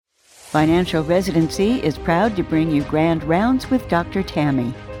Financial Residency is proud to bring you Grand Rounds with Dr.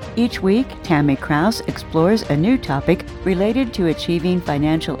 Tammy. Each week, Tammy Krause explores a new topic related to achieving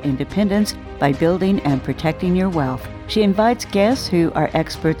financial independence by building and protecting your wealth. She invites guests who are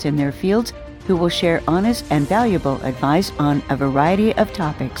experts in their fields who will share honest and valuable advice on a variety of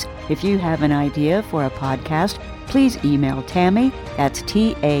topics. If you have an idea for a podcast, please email Tammy, that's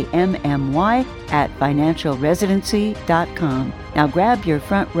TAMMY, at financialresidency.com. Now grab your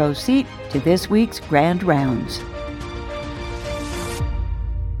front row seat to this week's Grand Rounds.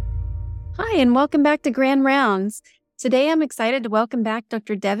 Hi, and welcome back to Grand Rounds. Today I'm excited to welcome back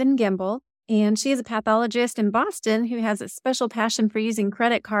Dr. Devon Gimbel, and she is a pathologist in Boston who has a special passion for using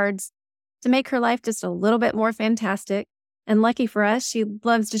credit cards to make her life just a little bit more fantastic. And lucky for us, she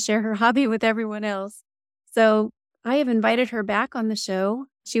loves to share her hobby with everyone else. So I have invited her back on the show.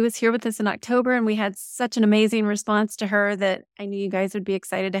 She was here with us in October, and we had such an amazing response to her that I knew you guys would be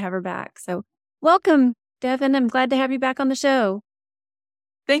excited to have her back. So welcome, Devon. I'm glad to have you back on the show.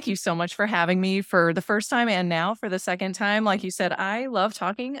 Thank you so much for having me for the first time and now for the second time. Like you said, I love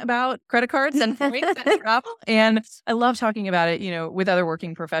talking about credit cards and points and travel. And I love talking about it, with other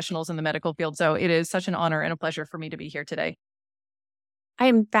working professionals in the medical field. So it is such an honor and a pleasure for me to be here today. I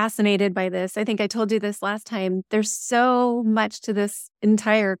am fascinated by this. I think I told you this last time. There's so much to this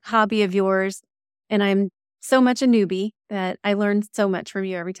entire hobby of yours. And I'm so much a newbie that I learn so much from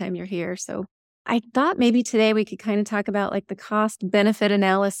you every time you're here. So I thought maybe today we could kind of talk about like the cost benefit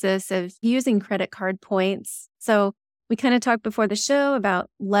analysis of using credit card points. So we kind of talked before the show about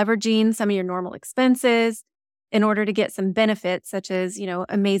leveraging some of your normal expenses in order to get some benefits, such as,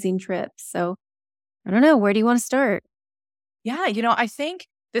 amazing trips. So I don't know, where do you want to start? Yeah, I think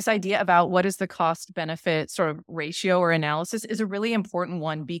this idea about what is the cost benefit sort of ratio or analysis is a really important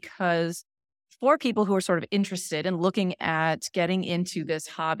one, because for people who are sort of interested in looking at getting into this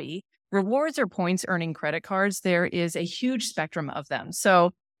hobby, rewards or points earning credit cards, there is a huge spectrum of them.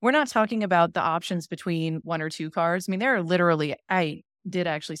 So we're not talking about the options between one or two cards. I mean, there are literally, I did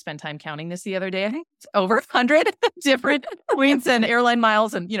actually spend time counting this the other day. I think it's over 100 different points and airline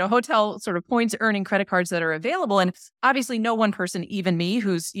miles and, hotel sort of points earning credit cards that are available. And obviously no one person, even me,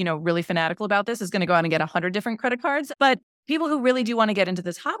 who's, really fanatical about this, is going to go out and get 100 different credit cards. But people who really do want to get into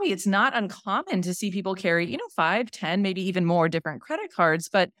this hobby, it's not uncommon to see people carry, 5, 10, maybe even more different credit cards.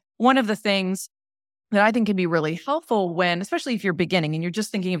 But one of the things that I think can be really helpful especially if you're beginning and you're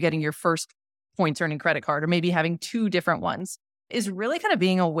just thinking of getting your first points earning credit card, or maybe having two different ones, is really kind of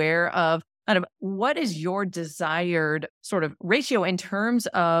being aware of kind of what is your desired sort of ratio in terms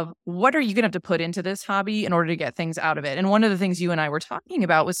of what are you going to have to put into this hobby in order to get things out of it. And one of the things you and I were talking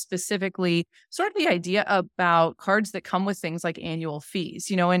about was specifically sort of the idea about cards that come with things like annual fees,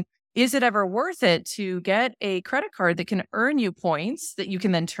 and is it ever worth it to get a credit card that can earn you points that you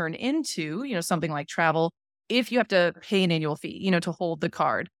can then turn into, something like travel, if you have to pay an annual fee, to hold the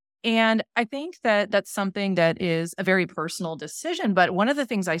card? And I think that that's something that is a very personal decision. But one of the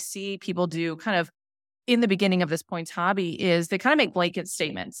things I see people do kind of in the beginning of this points hobby is they kind of make blanket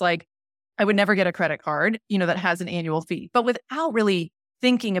statements like, I would never get a credit card, that has an annual fee, but without really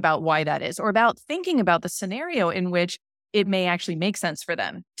thinking about why that is, or about thinking about the scenario in which it may actually make sense for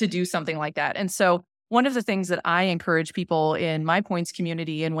them to do something like that. And so one of the things that I encourage people in my points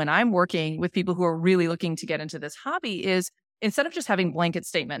community, and when I'm working with people who are really looking to get into this hobby, is instead of just having blanket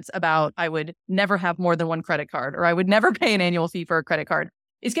statements about, I would never have more than one credit card, or I would never pay an annual fee for a credit card,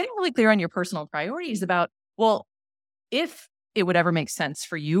 is getting really clear on your personal priorities about, well, if it would ever make sense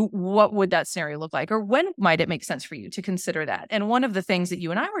for you, what would that scenario look like? Or when might it make sense for you to consider that? And one of the things that you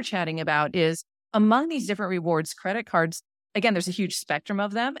and I were chatting about is, among these different rewards credit cards, again, there's a huge spectrum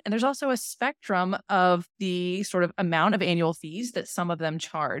of them. And there's also a spectrum of the sort of amount of annual fees that some of them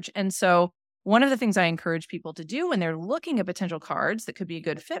charge. And so one of the things I encourage people to do when they're looking at potential cards that could be a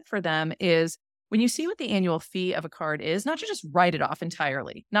good fit for them is, when you see what the annual fee of a card is, not to just write it off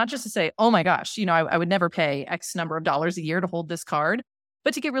entirely, not just to say, oh my gosh, I would never pay X number of dollars a year to hold this card,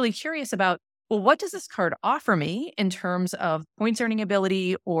 but to get really curious about, well, what does this card offer me in terms of points earning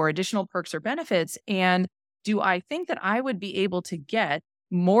ability or additional perks or benefits? And do I think that I would be able to get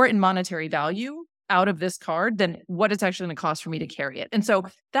more in monetary value out of this card than what it's actually going to cost for me to carry it? And so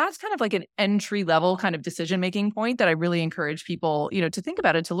that's kind of like an entry level kind of decision-making point that I really encourage people, to think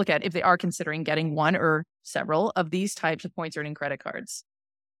about it, to look at if they are considering getting one or several of these types of points earning credit cards.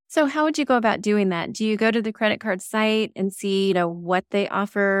 So how would you go about doing that? Do you go to the credit card site and see, what they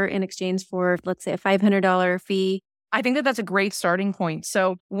offer in exchange for, let's say, a $500 fee? I think that that's a great starting point.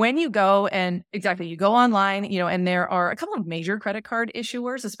 So when you go you go online, and there are a couple of major credit card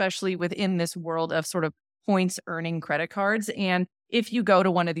issuers, especially within this world of sort of points earning credit cards. And if you go to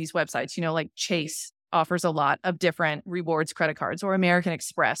one of these websites, like Chase offers a lot of different rewards credit cards, or American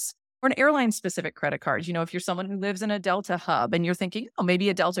Express, or an airline specific credit card. If you're someone who lives in a Delta hub and you're thinking, oh, maybe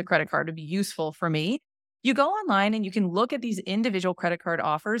a Delta credit card would be useful for me, you go online and you can look at these individual credit card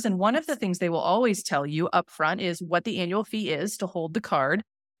offers. And one of the things they will always tell you up front is what the annual fee is to hold the card,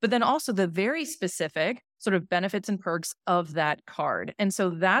 but then also the very specific sort of benefits and perks of that card. And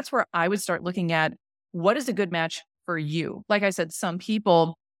so that's where I would start looking at what is a good match for you. Like I said, some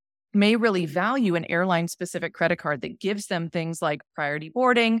people may really value an airline specific credit card that gives them things like priority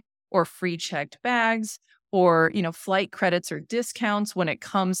boarding or free checked bags, or, flight credits or discounts when it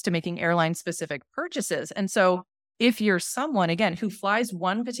comes to making airline specific purchases. And so if you're someone, again, who flies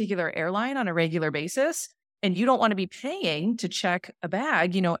one particular airline on a regular basis, and you don't want to be paying to check a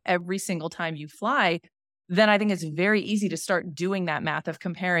bag, every single time you fly, then I think it's very easy to start doing that math of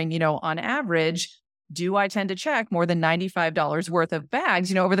comparing, on average, do I tend to check more than $95 worth of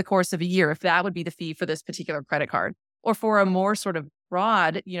bags, over the course of a year, if that would be the fee for this particular credit card? Or for a more sort of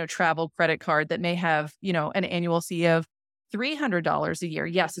broad, travel credit card that may have, an annual fee of $300 a year.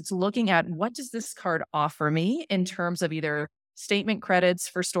 Yes, it's looking at what does this card offer me in terms of either statement credits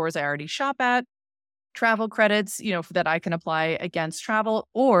for stores I already shop at, travel credits, that I can apply against travel,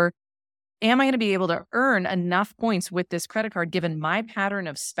 or am I going to be able to earn enough points with this credit card given my pattern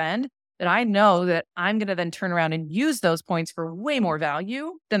of spend that I know that I'm going to then turn around and use those points for way more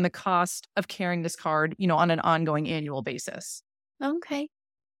value than the cost of carrying this card, on an ongoing annual basis. Okay.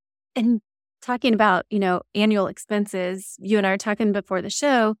 And talking about, annual expenses, you and I were talking before the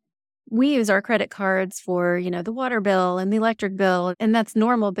show, we use our credit cards for, the water bill and the electric bill, and that's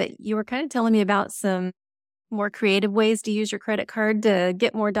normal. But you were kind of telling me about some more creative ways to use your credit card to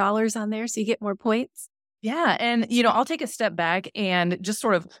get more dollars on there so you get more points. Yeah. And, I'll take a step back and just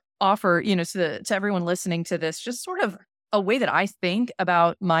sort of offer, to everyone listening to this, just sort of a way that I think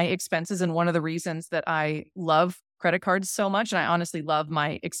about my expenses. And one of the reasons that I love credit cards so much, and I honestly love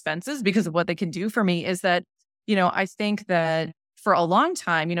my expenses because of what they can do for me, is that, I think that for a long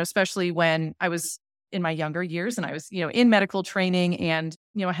time, especially when I was in my younger years and I was, in medical training and,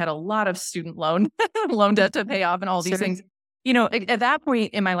 I had a lot of student loan debt to pay off and all these things. At that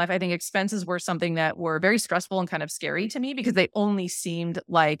point in my life, I think expenses were something that were very stressful and kind of scary to me because they only seemed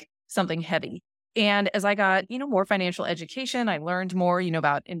like something heavy. And as I got, more financial education, I learned more,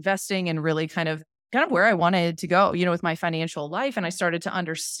 about investing and really kind of where I wanted to go, with my financial life. And I started to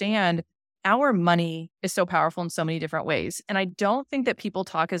understand our money is so powerful in so many different ways. And I don't think that people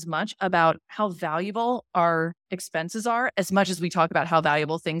talk as much about how valuable our expenses are as much as we talk about how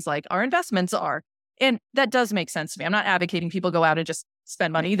valuable things like our investments are. And that does make sense to me. I'm not advocating people go out and just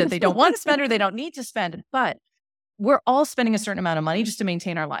spend money that they don't want to spend or they don't need to spend, but we're all spending a certain amount of money just to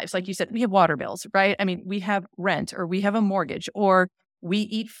maintain our lives. Like you said, we have water bills, right? I mean, we have rent or we have a mortgage or we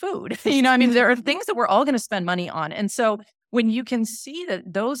eat food. There are things that we're all going to spend money on. And so when you can see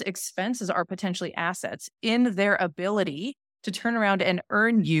that those expenses are potentially assets in their ability to turn around and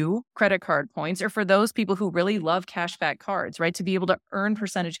earn you credit card points, or for those people who really love cashback cards, right, to be able to earn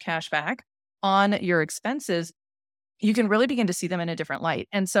percentage cash back on your expenses, you can really begin to see them in a different light.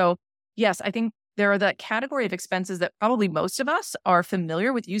 And so, yes, I think there are that category of expenses that probably most of us are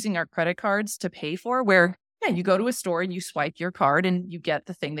familiar with using our credit cards to pay for, where, yeah, you go to a store and you swipe your card and you get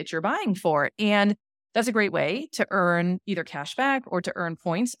the thing that you're buying for. And that's a great way to earn either cash back or to earn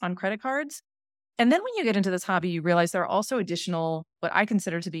points on credit cards. And then when you get into this hobby, you realize there are also additional, what I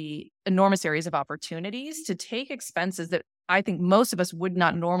consider to be enormous areas of opportunities to take expenses that I think most of us would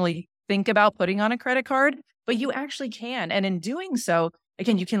not normally think about putting on a credit card, but you actually can. And in doing so,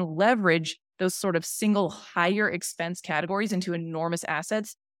 again, you can leverage those sort of single higher expense categories into enormous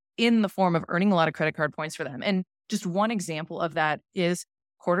assets in the form of earning a lot of credit card points for them. And just one example of that is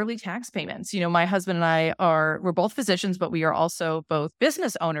quarterly tax payments. My husband and we're both physicians, but we are also both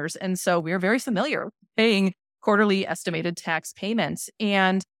business owners. And so we're very familiar with paying quarterly estimated tax payments.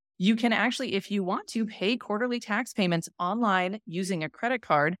 And you can actually, if you want to, pay quarterly tax payments online using a credit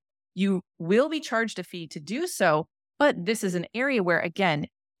card. You will be charged a fee to do so. But this is an area where, again,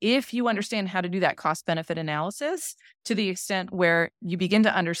 if you understand how to do that cost benefit analysis to the extent where you begin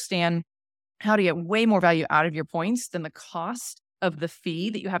to understand how to get way more value out of your points than the cost of the fee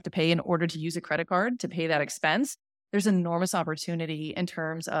that you have to pay in order to use a credit card to pay that expense, there's enormous opportunity in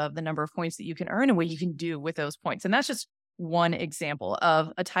terms of the number of points that you can earn and what you can do with those points. And that's just one example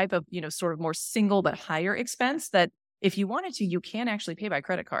of a type of, sort of more single but higher expense that if you wanted to, you can actually pay by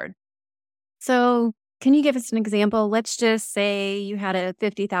credit card. So can you give us an example? Let's just say you had a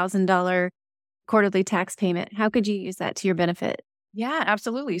 $50,000 quarterly tax payment. How could you use that to your benefit? Yeah,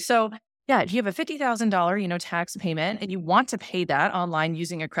 absolutely. So Yeah, if you have a $50,000, tax payment and you want to pay that online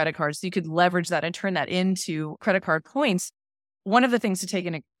using a credit card, so you could leverage that and turn that into credit card points. One of the things to take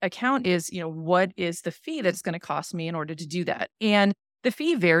into account is, what is the fee that's going to cost me in order to do that? And the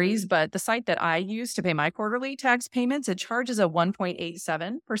fee varies, but the site that I use to pay my quarterly tax payments, it charges a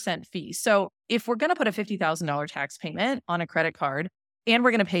 1.87% fee. So if we're going to put a $50,000 tax payment on a credit card and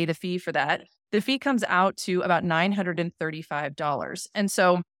we're going to pay the fee for that, the fee comes out to about $935. And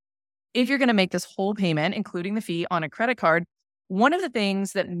so if you're going to make this whole payment, including the fee on a credit card, one of the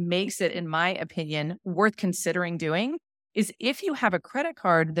things that makes it, in my opinion, worth considering doing is if you have a credit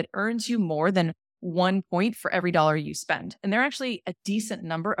card that earns you more than 1 point for every dollar you spend. And there are actually a decent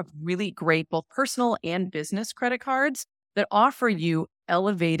number of really great, both personal and business credit cards that offer you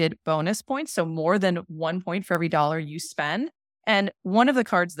elevated bonus points. So more than 1 point for every dollar you spend. And one of the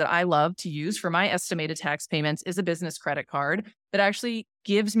cards that I love to use for my estimated tax payments is a business credit card that actually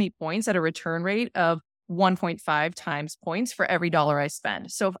gives me points at a return rate of 1.5 times points for every dollar I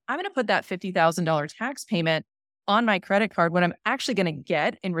spend. So if I'm going to put that $50,000 tax payment on my credit card, what I'm actually going to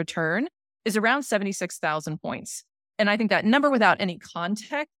get in return is around 76,000 points. And I think that number without any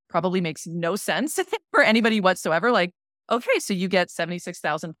context probably makes no sense for anybody whatsoever. Like, okay, so you get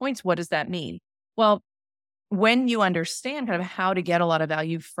 76,000 points. What does that mean? Well, when you understand kind of how to get a lot of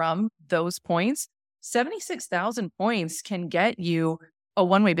value from those points, 76,000 points can get you a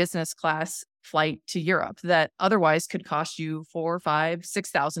one-way business class flight to Europe that otherwise could cost you $4,000,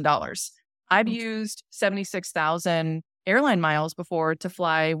 $5,000, $6,000. I've used 76,000 airline miles before to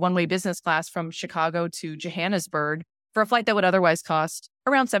fly one-way business class from Chicago to Johannesburg for a flight that would otherwise cost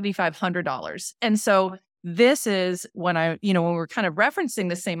around $7,500. And so this is when when we're kind of referencing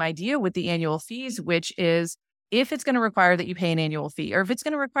the same idea with the annual fees, which is if it's going to require that you pay an annual fee, or if it's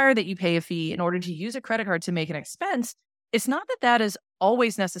going to require that you pay a fee in order to use a credit card to make an expense, it's not that that is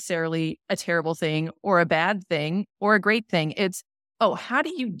always necessarily a terrible thing or a bad thing or a great thing. It's, how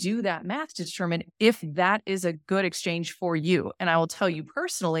do you do that math to determine if that is a good exchange for you? And I will tell you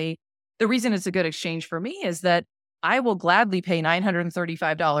personally, the reason it's a good exchange for me is that I will gladly pay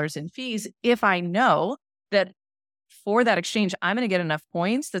 $935 in fees if I know that for that exchange, I'm going to get enough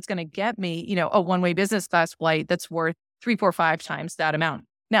points that's going to get me, a one-way business class flight that's worth 3, 4, 5 times that amount.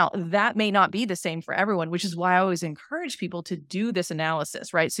 Now, that may not be the same for everyone, which is why I always encourage people to do this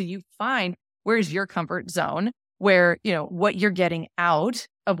analysis, right? So you find where's your comfort zone, where, what you're getting out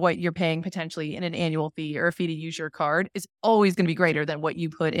of what you're paying potentially in an annual fee or a fee to use your card is always going to be greater than what you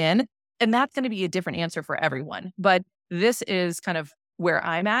put in. And that's going to be a different answer for everyone. But this is kind of where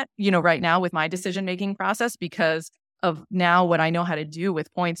I'm at, right now with my decision-making process because of now what I know how to do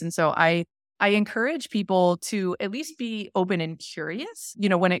with points. And so I encourage people to at least be open and curious,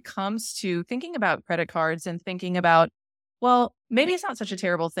 when it comes to thinking about credit cards and thinking about, well, maybe it's not such a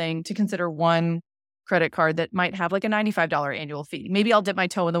terrible thing to consider one credit card that might have like a $95 annual fee. Maybe I'll dip my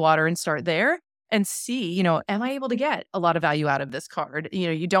toe in the water and start there and see, am I able to get a lot of value out of this card?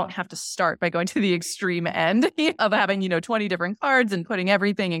 You don't have to start by going to the extreme end of having, 20 different cards and putting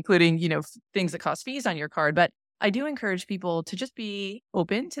everything, including, things that cost fees on your card. But I do encourage people to just be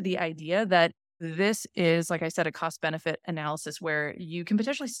open to the idea that this is, like I said, a cost benefit analysis where you can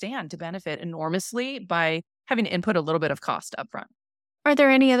potentially stand to benefit enormously by having to input a little bit of cost upfront. Are there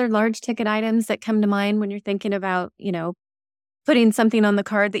any other large ticket items that come to mind when you're thinking about, putting something on the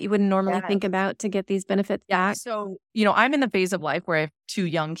card that you wouldn't normally think about to get these benefits back? So, I'm in the phase of life where I have 2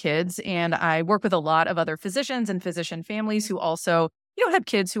 young kids and I work with a lot of other physicians and physician families who also, have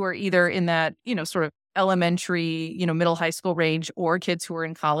kids who are either in that, sort of elementary, middle high school range or kids who are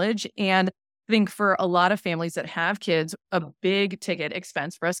in college. And I think for a lot of families that have kids, a big ticket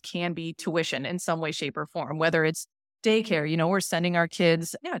expense for us can be tuition in some way, shape, or form, whether it's daycare, we're sending our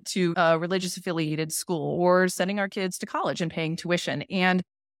kids to a religious affiliated school or sending our kids to college and paying tuition. And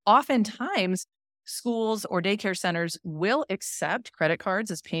oftentimes schools or daycare centers will accept credit cards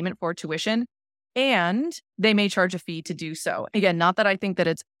as payment for tuition, and they may charge a fee to do so. Again, not that I think that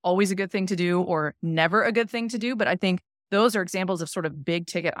it's always a good thing to do or never a good thing to do, but I think those are examples of sort of big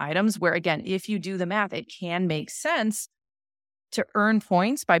ticket items where, again, if you do the math, it can make sense to earn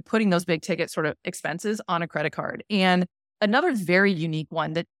points by putting those big ticket sort of expenses on a credit card. And another very unique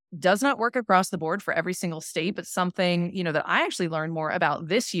one that does not work across the board for every single state, but something, that I actually learned more about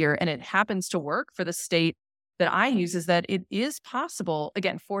this year, and it happens to work for the state that I use, is that it is possible,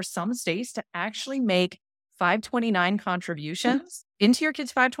 again, for some states to actually make 529 contributions into your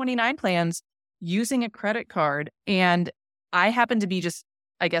kids' 529 plans using a credit card. And I happen to be just,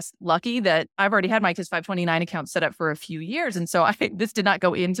 I guess, lucky that I've already had my kids' 529 account set up for a few years. And so this did not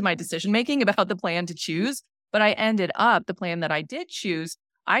go into my decision-making about the plan to choose, but I ended up, the plan that I did choose,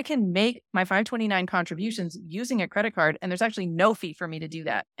 I can make my 529 contributions using a credit card, and there's actually no fee for me to do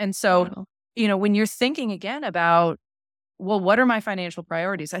that. And so, Wow. when you're thinking again about, well, what are my financial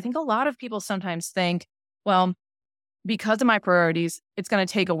priorities? I think a lot of people sometimes think, well, because of my priorities, it's going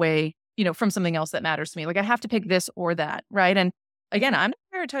to take away, from something else that matters to me. Like I have to pick this or that, right? And again, I'm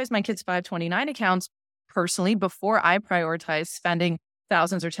going to prioritize my kids' 529 accounts personally before I prioritize spending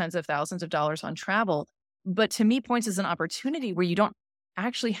thousands or tens of thousands of dollars on travel. But to me, points is an opportunity where you don't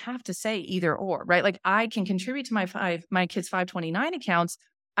actually have to say either or, right? Like I can contribute to my kids' 529 accounts.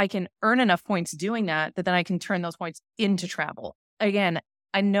 I can earn enough points doing that then I can turn those points into travel. Again,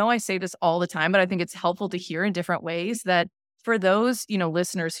 I know I say this all the time, but I think it's helpful to hear in different ways that for those,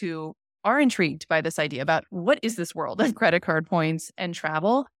 listeners who are intrigued by this idea about what is this world of credit card points and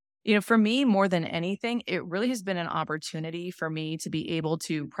travel, for me, more than anything, it really has been an opportunity for me to be able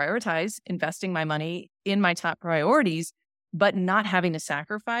to prioritize investing my money in my top priorities, but not having to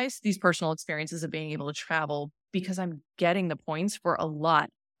sacrifice these personal experiences of being able to travel because I'm getting the points for a lot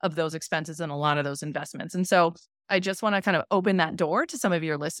of those expenses and a lot of those investments. And so I just want to kind of open that door to some of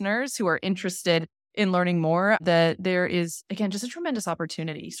your listeners who are interested in learning more, that there is, again, just a tremendous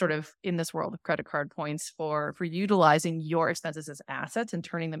opportunity sort of in this world of credit card points for utilizing your expenses as assets and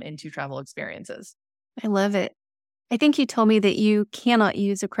turning them into travel experiences. I love it. I think you told me that you cannot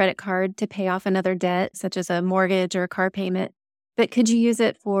use a credit card to pay off another debt, such as a mortgage or a car payment. But could you use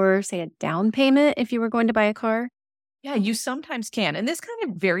it for, say, a down payment if you were going to buy a car? Yeah, you sometimes can. And this kind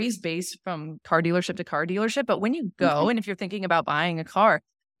of varies based from car dealership to car dealership. But when you Okay. go, and if you're thinking about buying a car,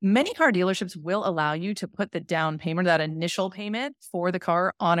 many car dealerships will allow you to put the down payment, that initial payment for the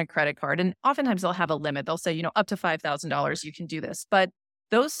car on a credit card. And oftentimes they'll have a limit. They'll say, up to $5,000, you can do this. But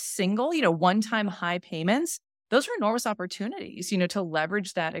those single, one-time high payments, those are enormous opportunities, to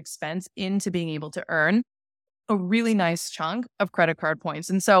leverage that expense into being able to earn a really nice chunk of credit card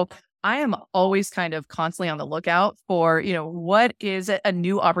points. And so I am always kind of constantly on the lookout for, what is a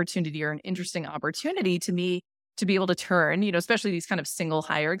new opportunity or an interesting opportunity to me to be able to turn, especially these kind of single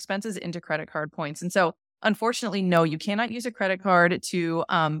higher expenses into credit card points. And so unfortunately, no, you cannot use a credit card to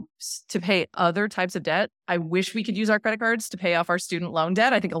pay other types of debt. I wish we could use our credit cards to pay off our student loan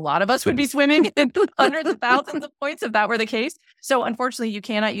debt. I think a lot of us would be swimming in hundreds of thousands of points if that were the case. So unfortunately, you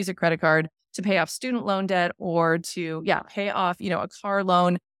cannot use a credit card to pay off student loan debt or to, pay off, a car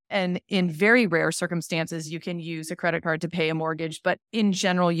loan. And in very rare circumstances, you can use a credit card to pay a mortgage. But in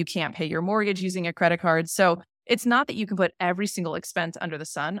general, you can't pay your mortgage using a credit card. So it's not that you can put every single expense under the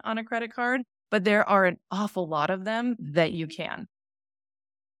sun on a credit card, but there are an awful lot of them that you can.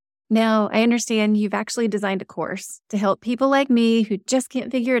 Now, I understand you've actually designed a course to help people like me who just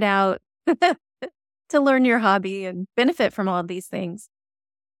can't figure it out to learn your hobby and benefit from all of these things.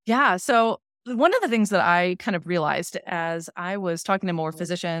 Yeah. So one of the things that I kind of realized as I was talking to more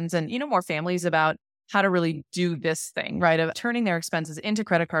physicians and, more families about how to really do this thing, right, of turning their expenses into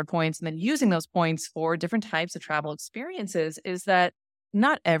credit card points and then using those points for different types of travel experiences, is that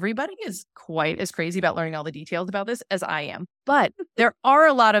not everybody is quite as crazy about learning all the details about this as I am. But there are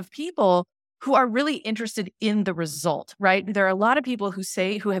a lot of people who are really interested in the result, right? There are a lot of people who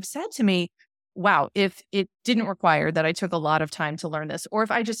have said to me, wow, if it didn't require that I took a lot of time to learn this, or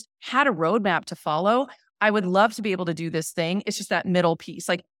if I just had a roadmap to follow, I would love to be able to do this thing. It's just that middle piece.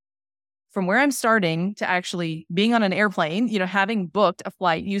 Like from where I'm starting to actually being on an airplane, having booked a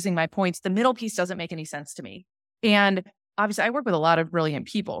flight using my points, the middle piece doesn't make any sense to me. And obviously I work with a lot of brilliant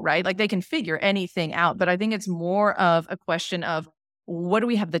people, right? Like they can figure anything out, but I think it's more of a question of what do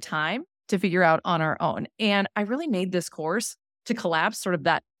we have the time to figure out on our own? And I really made this course to collapse sort of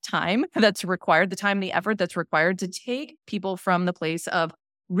that time that's required, the time and the effort that's required to take people from the place of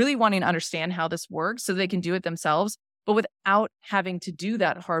really wanting to understand how this works so they can do it themselves, but without having to do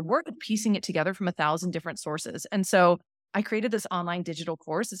that hard work of piecing it together from 1,000 different sources. And so I created this online digital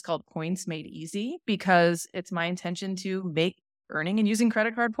course. It's called Points Made Easy because it's my intention to make earning and using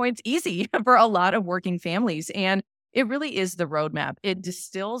credit card points easy for a lot of working families. And it really is the roadmap. It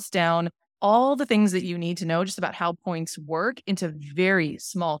distills down all the things that you need to know just about how points work into very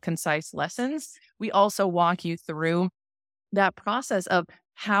small, concise lessons. We also walk you through that process of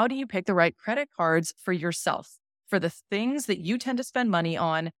how do you pick the right credit cards for yourself, for the things that you tend to spend money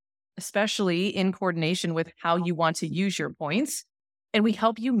on, especially in coordination with how you want to use your points. And we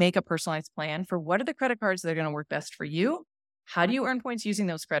help you make a personalized plan for what are the credit cards that are going to work best for you. How do you earn points using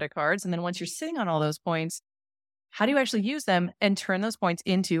those credit cards? And then once you're sitting on all those points, how do you actually use them and turn those points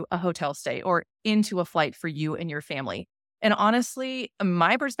into a hotel stay or into a flight for you and your family? And honestly,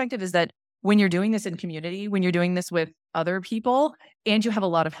 my perspective is that when you're doing this in community, when you're doing this with other people and you have a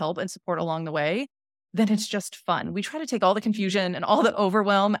lot of help and support along the way, then it's just fun. We try to take all the confusion and all the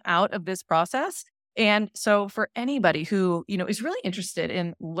overwhelm out of this process. And so for anybody who, is really interested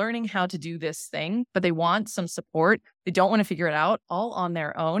in learning how to do this thing, but they want some support, they don't want to figure it out all on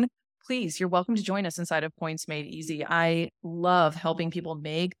their own, please, you're welcome to join us inside of Points Made Easy. I love helping people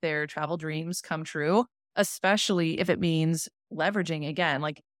make their travel dreams come true, especially if it means leveraging, again,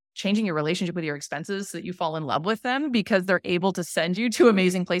 like changing your relationship with your expenses so that you fall in love with them because they're able to send you to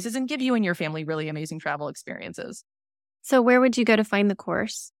amazing places and give you and your family really amazing travel experiences. So where would you go to find the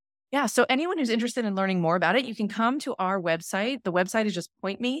course? Yeah. So anyone who's interested in learning more about it, you can come to our website. The website is just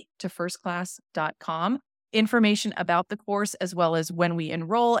pointmetofirstclass.com. Information about the course, as well as when we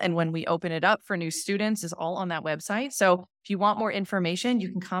enroll and when we open it up for new students, is all on that website. So if you want more information,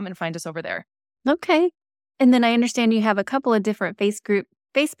 you can come and find us over there. Okay. And then I understand you have a couple of different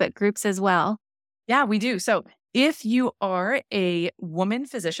Facebook groups as well. Yeah, we do. So if you are a woman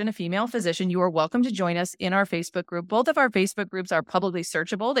physician, a female physician, you are welcome to join us in our Facebook group. Both of our Facebook groups are publicly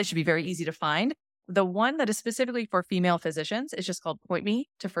searchable. They should be very easy to find. The one that is specifically for female physicians is just called Point Me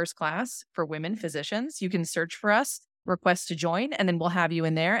to First Class for Women Physicians. You can search for us, request to join, and then we'll have you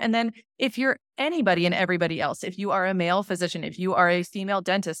in there. And then if you're anybody and everybody else, if you are a male physician, if you are a female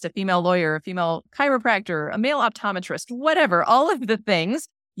dentist, a female lawyer, a female chiropractor, a male optometrist, whatever, all of the things,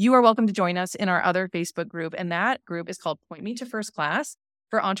 you are welcome to join us in our other Facebook group. And that group is called Point Me to First Class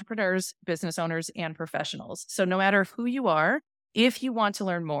for entrepreneurs, business owners, and professionals. So no matter who you are, if you want to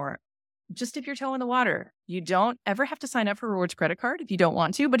learn more, just dip your toe in the water. You don't ever have to sign up for a rewards credit card if you don't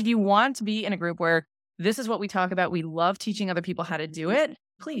want to. But if you want to be in a group where this is what we talk about, we love teaching other people how to do it,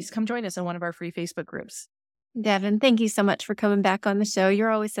 please come join us in one of our free Facebook groups. Devon, thank you so much for coming back on the show.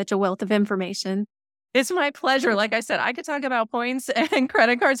 You're always such a wealth of information. It's my pleasure. Like I said, I could talk about points and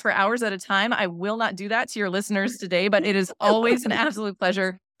credit cards for hours at a time. I will not do that to your listeners today, but it is always an absolute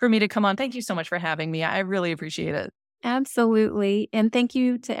pleasure for me to come on. Thank you so much for having me. I really appreciate it. Absolutely. And thank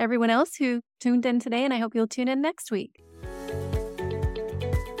you to everyone else who tuned in today, and I hope you'll tune in next week.